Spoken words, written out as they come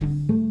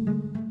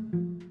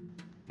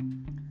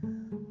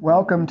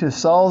Welcome to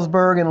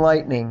Salzburg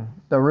Enlightening,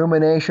 the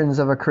ruminations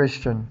of a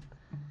Christian.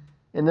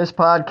 In this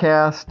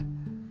podcast,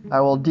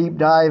 I will deep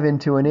dive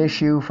into an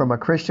issue from a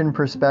Christian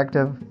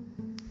perspective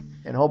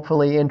and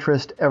hopefully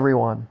interest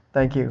everyone.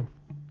 Thank you.